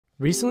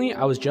Recently,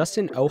 I was just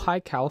in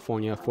Ojai,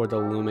 California for the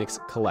Lumix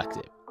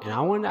Collective, and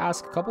I wanted to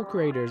ask a couple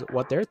creators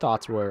what their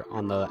thoughts were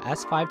on the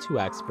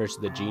S5iiX versus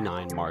the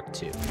G9 Mark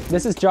II.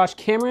 This is Josh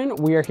Cameron.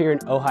 We are here in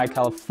Ojai,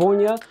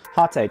 California.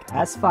 Hot take,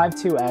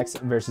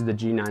 S5iiX versus the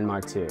G9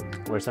 Mark II.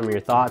 What are some of your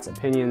thoughts,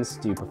 opinions?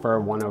 Do you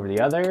prefer one over the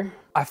other?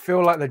 I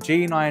feel like the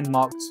G9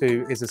 Mark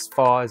II is as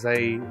far as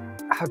they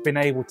have been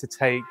able to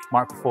take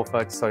Micro Four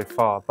Thirds so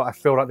far, but I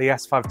feel like the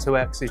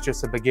S5iiX is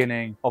just the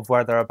beginning of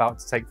where they're about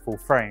to take full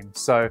frame.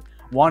 So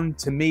one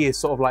to me is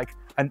sort of like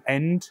an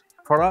end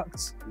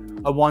product,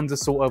 and one's a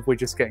sort of we're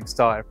just getting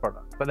started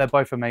product. But they're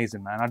both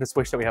amazing, man. I just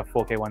wish that we have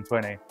 4K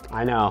 120.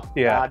 I know.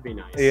 Yeah. That'd be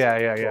nice.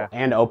 Yeah.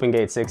 And Open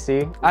Gate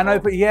 60. I know,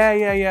 but yeah,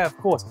 of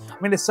course. I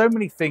mean, there's so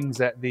many things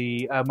that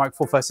the Micro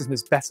Four Thirds system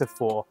is better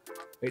for.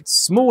 It's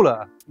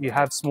smaller, you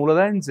have smaller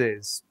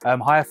lenses,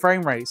 higher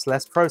frame rates,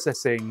 less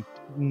processing,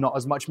 not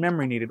as much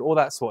memory needed, all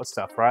that sort of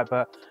stuff, right?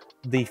 But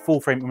the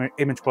full frame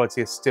image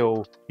quality is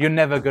still, you're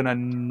never gonna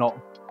not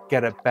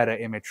get a better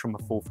image from a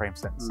full frame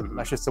sensor.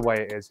 That's just the way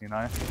it is, you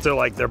know? So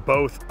like they're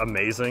both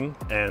amazing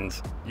and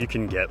you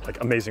can get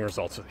like amazing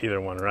results with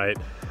either one, right?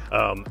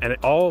 And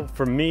it all,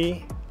 for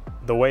me,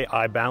 the way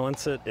I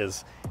balance it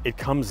is it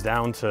comes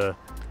down to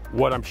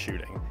what I'm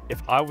shooting.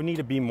 If I would need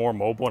to be more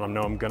mobile and I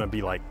know I'm gonna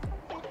be like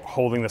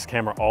holding this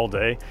camera all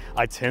day,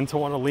 I tend to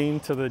want to lean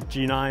to the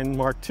G9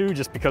 Mark II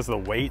just because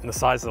of the weight and the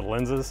size of the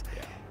lenses.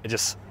 It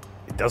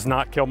does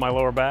not kill my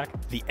lower back.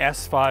 The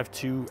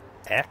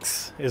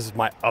S5iiX is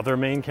my other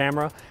main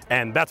camera,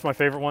 and that's my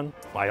favorite one.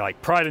 My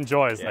like pride and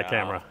joy is that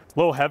camera. A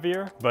little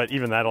heavier, but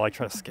even that, I like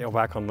try to scale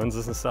back on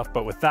lenses and stuff.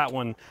 But with that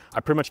one, I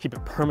pretty much keep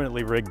it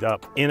permanently rigged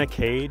up in a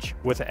cage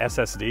with an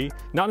SSD.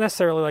 Not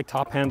necessarily like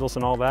top handles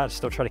and all that,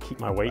 still try to keep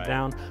my weight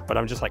down, but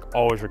I'm just like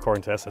always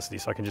recording to SSD,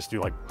 so I can just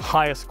do like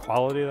highest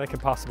quality that I could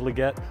possibly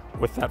get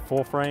with that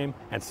full frame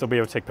and still be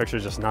able to take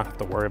pictures, just not have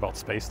to worry about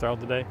space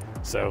throughout the day.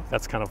 So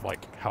that's kind of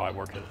like how I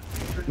work it.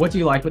 What do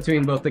you like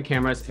between both the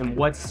cameras, and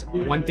what's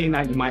one thing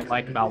that you might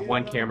like about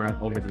one camera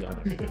over the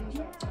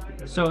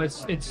other? So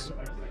it's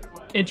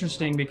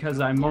interesting because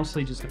I'm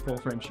mostly just a full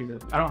frame shooter.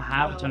 I don't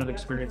have a ton of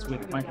experience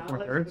with Micro Four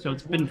Thirds, so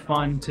it's been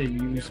fun to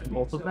use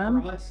both of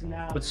them.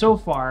 But so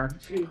far,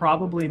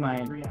 probably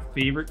my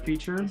favorite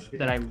feature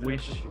that I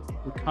wish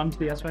would come to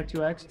the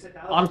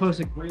S5iiX,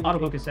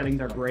 autofocus settings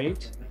are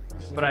great,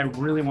 but I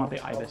really want the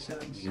IBIS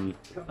settings.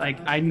 Like,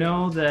 I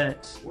know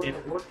that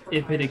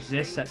if it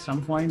exists at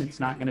some point,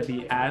 it's not going to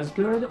be as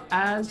good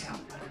as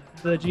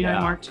the G9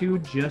 Mark II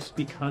just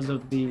because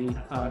of the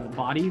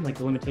body, like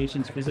the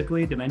limitations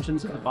physically,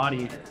 dimensions of the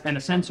body, and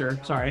the sensor,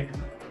 sorry.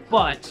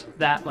 But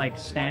that like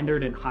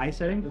standard and high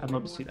setting, I'd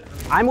love to see that.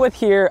 I'm with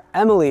here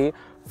Emily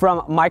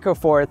from Micro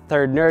Four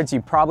Thirds Nerds.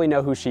 You probably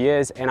know who she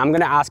is, and I'm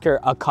gonna ask her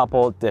a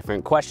couple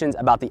different questions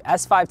about the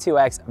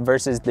S5iiX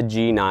versus the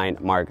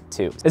G9 Mark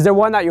II. Is there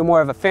one that you're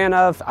more of a fan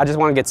of? I just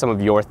wanna get some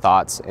of your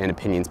thoughts and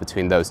opinions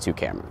between those two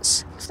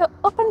cameras. So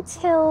up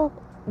until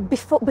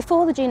before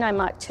the G9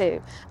 Mark II,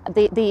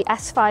 the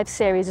S5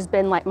 series has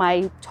been like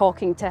my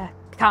talking to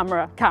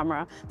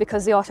camera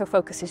because the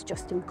autofocus is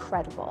just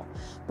incredible.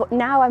 But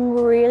now I'm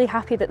really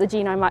happy that the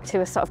G9 Mark II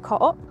has sort of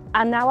caught up,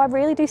 and now I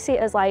really do see it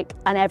as like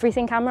an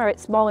everything camera.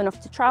 It's small enough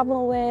to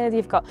travel with,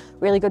 you've got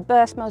really good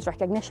burst modes,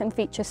 recognition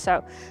features,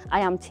 so I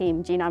am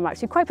team G9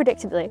 Mark II quite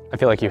predictably. I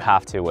feel like you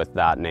have to with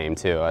that name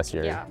too, that's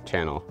your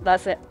channel.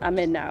 That's it, I'm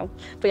in now.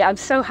 But yeah, I'm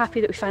so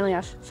happy that we finally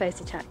have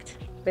face checked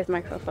with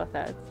Micro Four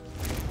Thirds.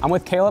 I'm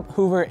with Caleb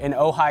Hoover in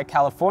Ojai,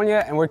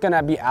 California, and we're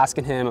gonna be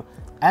asking him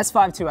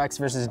S5iiX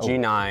versus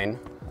G9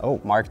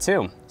 Mark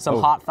II.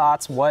 Some hot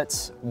thoughts.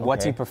 What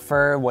do you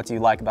prefer? What do you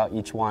like about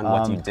each one?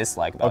 What do you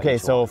dislike about each one? Okay,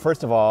 so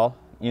first of all,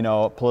 you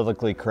know,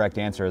 politically correct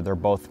answer, they're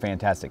both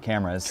fantastic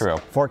cameras. True.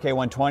 4K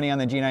 120 on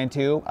the G9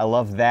 II, I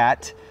love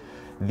that.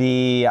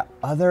 The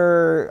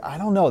other, I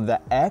don't know, the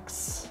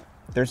X,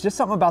 there's just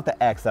something about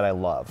the X that I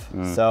love.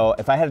 So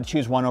if I had to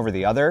choose one over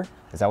the other,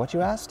 is that what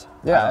you asked?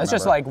 Yeah, it's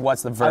just like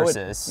what's the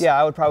versus.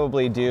 I'd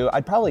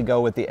probably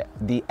go with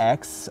the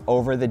X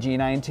over the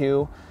G9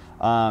 II,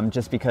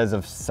 just because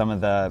of some of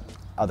the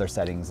other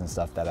settings and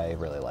stuff that I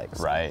really like.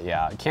 So. Right,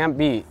 yeah. It can't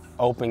be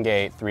open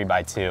gate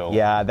 3x2.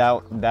 Yeah,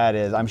 that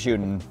is, I'm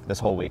shooting this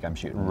whole week, I'm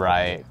shooting.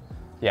 Right.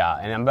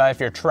 Yeah, but if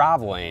you're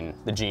traveling,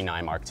 the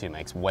G9 Mark II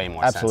makes way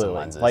more sense in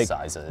lenses, like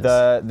sizes.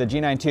 The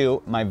G9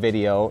 II, my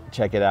video,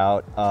 check it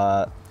out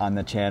on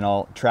the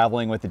channel.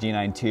 Traveling with the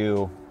G9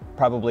 II,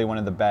 probably one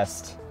of the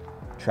best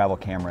travel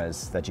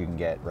cameras that you can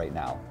get right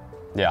now.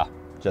 Yeah.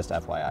 Just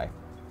FYI.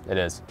 It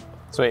is.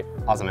 Sweet,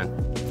 awesome,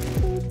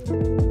 man.